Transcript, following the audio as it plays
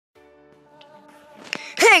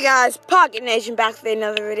Hey guys, PocketNation back with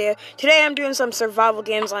another video. Today I'm doing some survival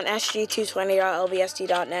games on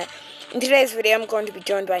SG220.lbsd.net. In today's video I'm going to be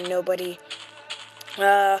joined by nobody.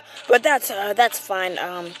 But that's fine.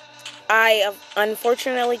 I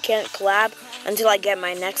unfortunately can't collab until I get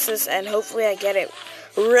my Nexus, and hopefully I get it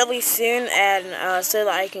really soon, and so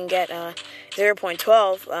that I can get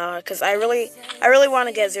 0.12, because I really want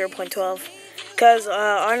to get 0.12, because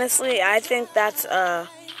honestly I think that's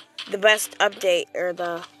the best update, or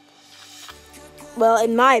well,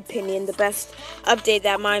 in my opinion, the best update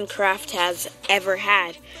that Minecraft has ever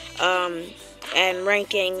had. And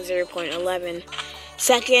ranking 0.11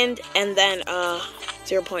 second, and then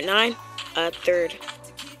 0.9 third.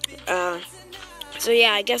 So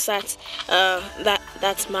yeah, I guess that's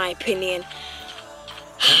my opinion.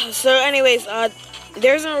 So anyways,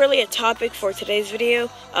 there isn't really a topic for today's video.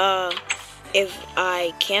 If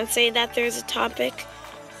I can't say that there's a topic,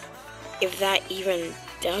 if that even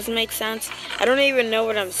does make sense. I don't even know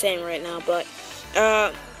what I'm saying right now, but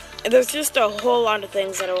there's just a whole lot of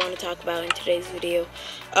things that I want to talk about in today's video.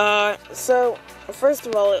 So first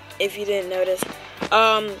of all, if you didn't notice,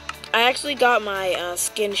 I actually got my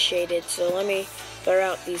skin shaded, so let me throw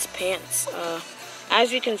out these pants.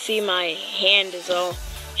 As you can see, my hand is all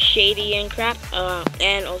shady and crap,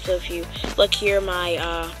 and also if you look here,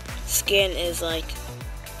 my skin is like,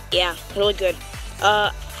 yeah, really good.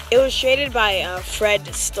 It was shaded by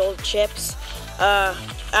FredStoleChips.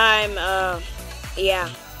 I'm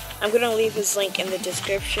gonna leave his link in the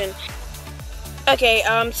description. Okay,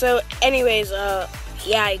 so anyways,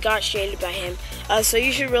 yeah, I got shaded by him. So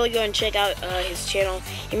you should really go and check out his channel.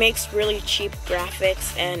 He makes really cheap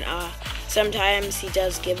graphics, and sometimes he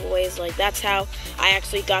does giveaways. Like, that's how I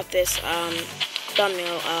actually got this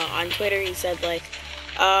thumbnail. On Twitter, he said, like,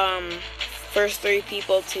 first 3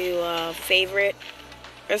 people to favorite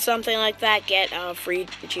or something like that get free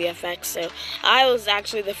GFX. So I was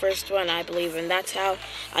actually the first one, I believe, and that's how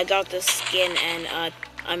I got this skin and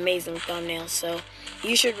amazing thumbnail. So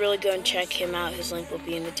you should really go and check him out. His link will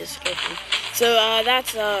be in the description. So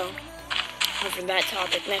that's for that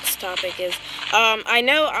topic. Next topic is I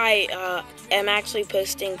know I am actually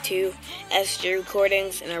posting 2 SG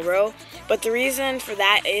recordings in a row, but the reason for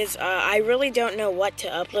that is I really don't know what to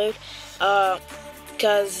upload,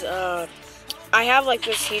 because I have like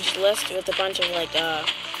this huge list with a bunch of like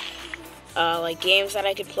games that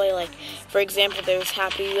I could play. Like, for example, there's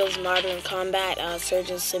Happy Wheels Modern Combat,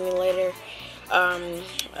 Surgeon Simulator,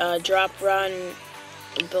 Drop Run,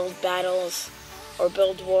 Build Battles, or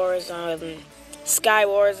Build Wars, Sky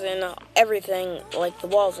Wars, and everything, like the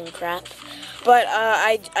walls and crap. But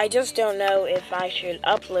I just don't know if I should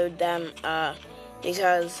upload them,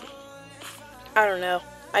 because I don't know.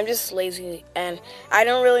 I'm just lazy, and I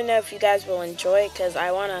don't really know if you guys will enjoy it, because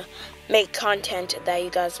I want to make content that you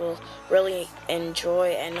guys will really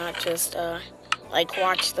enjoy, and not just, like,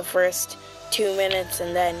 watch the first 2 minutes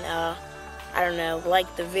and then, I don't know, like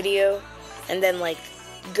the video, and then, like,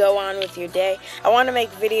 go on with your day. I want to make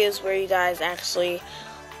videos where you guys actually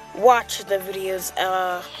watch the videos,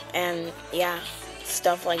 and, yeah,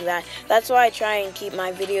 stuff like that. That's why I try and keep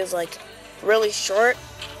my videos, like, really short,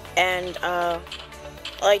 and,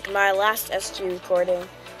 like my last SG recording,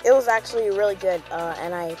 it was actually really good,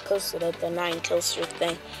 and I posted it, the 9 kill streak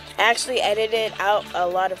thing. I actually edited out a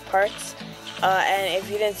lot of parts, and if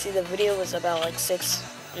you didn't see, the video was about like 6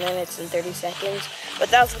 minutes and 30 seconds,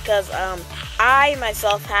 but that's because I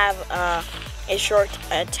myself have a short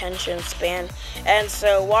attention span, and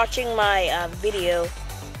so watching my video,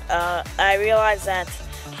 I realized that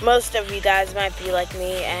most of you guys might be like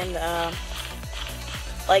me, and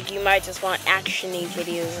like, you might just want action-y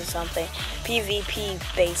videos or something,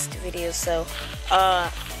 PvP-based videos. So,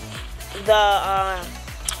 the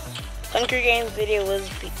Hunger Games video was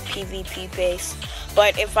PvP-based,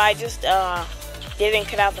 but if I just didn't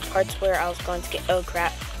cut out the parts where I was going to get, oh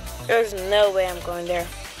crap, there's no way I'm going there.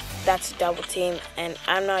 That's a double team, and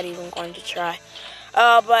I'm not even going to try.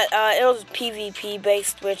 But it was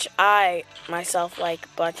PvP-based, which I myself like,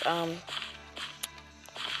 but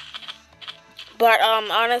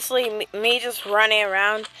honestly, me just running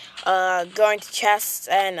around, going to chests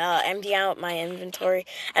and emptying out my inventory,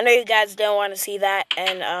 I know you guys don't want to see that,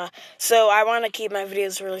 and so I want to keep my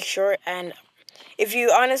videos really short. And if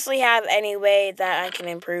you honestly have any way that I can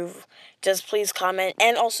improve, just please comment,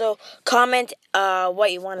 and also comment what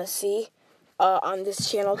you want to see on this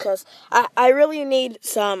channel, because I really need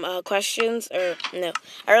some questions, or no,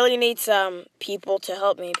 I really need some people to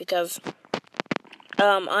help me, because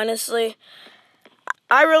honestly,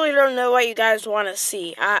 I really don't know what you guys want to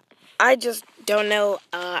see. I just don't know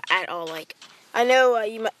at all. Like, I know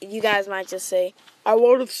you guys might just say, I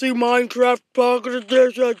want to see Minecraft Pocket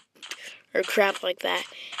Edition, or crap like that.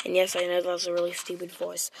 And yes, I know that's a really stupid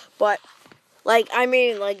voice, but like, I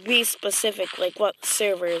mean, like, be specific, like, what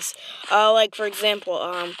servers. Like, for example,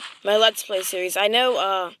 my Let's Play series. I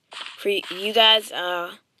know, for you guys,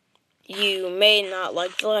 you may not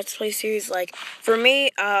like the Let's Play series. Like, for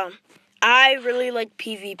me, I really like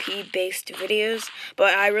PvP-based videos,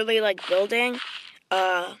 but I really like building,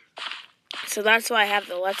 so that's why I have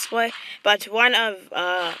the Let's Play. But one of,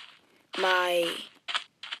 my,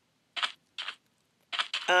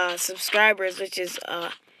 subscribers, which is,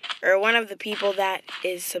 or one of the people that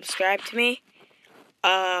is subscribed to me,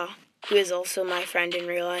 who is also my friend in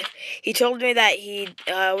real life, he told me that he,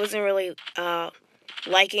 wasn't really,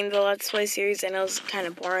 liking the Let's Play series, and it was kind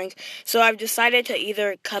of boring. So I've decided to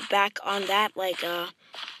either cut back on that, like,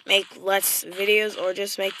 make less videos, or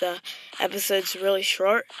just make the episodes really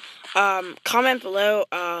short. Comment below,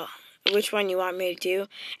 which one you want me to do,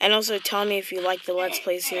 and also tell me if you like the Let's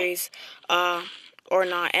Play series, or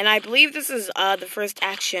not. And I believe this is, the first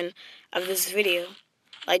action of this video.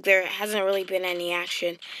 Like, there hasn't really been any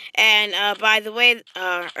action. And, by the way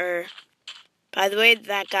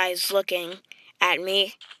that guy's looking at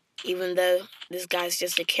me, even though this guy's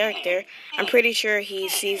just a character, I'm pretty sure he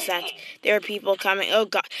sees that there are people coming. Oh,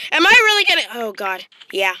 God. Am I really gonna... Oh, God.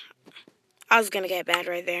 Yeah. I was gonna get bad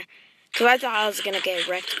right there. Because I thought I was gonna get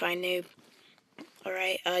wrecked by noob.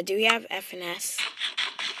 Alright, do we have F and S?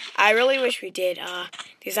 I really wish we did.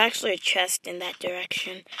 There's actually a chest in that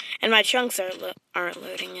direction. And my chunks aren't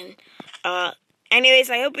loading in. Anyways,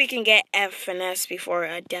 I hope we can get F and S before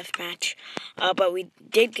a deathmatch. But we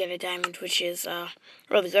did get a diamond, which is,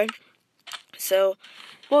 really good. So,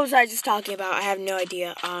 what was I just talking about? I have no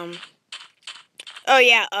idea. Oh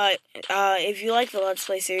yeah, if you like the Let's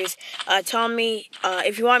Play series, tell me,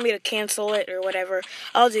 if you want me to cancel it or whatever,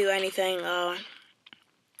 I'll do anything,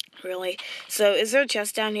 really. So, is there a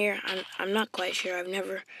chest down here? I'm not quite sure. I've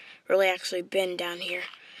never really actually been down here.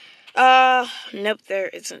 Nope, there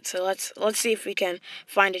isn't. So let's see if we can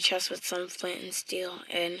find a chest with some flint and steel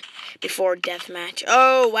and before deathmatch.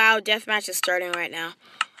 Oh wow, deathmatch is starting right now.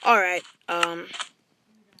 Alright,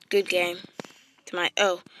 good game.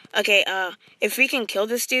 Okay, if we can kill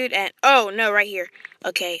this dude and oh no, right here.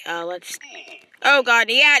 Okay, let's oh god,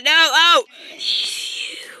 yeah, no, oh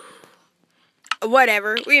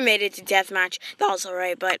whatever, we made it to deathmatch. That was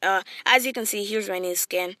alright, but as you can see, here's my new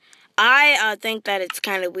skin. I think that it's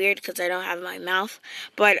kind of weird because I don't have my mouth,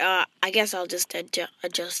 but I guess I'll just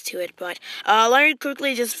adjust to it. But let me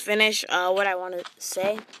quickly just finish what I want to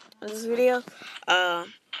say in this video.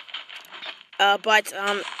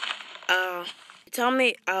 Tell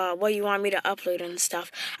me what you want me to upload and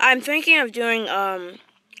stuff. I'm thinking of doing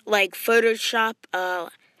like Photoshop,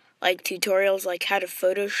 like tutorials, like how to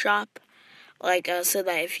Photoshop. Like, so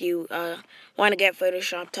that if you, want to get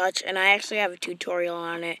Photoshop Touch, and I actually have a tutorial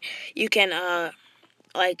on it, you can,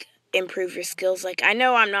 like, improve your skills. Like, I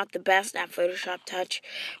know I'm not the best at Photoshop Touch,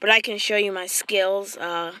 but I can show you my skills.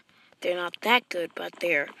 They're not that good, but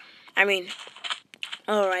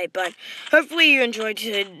alright, but hopefully you enjoyed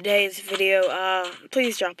today's video.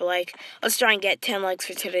 Please drop a like. Let's try and get 10 likes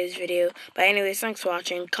for today's video. But anyways, thanks for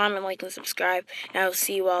watching. Comment, like, and subscribe, and I will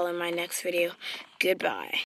see you all in my next video. Goodbye.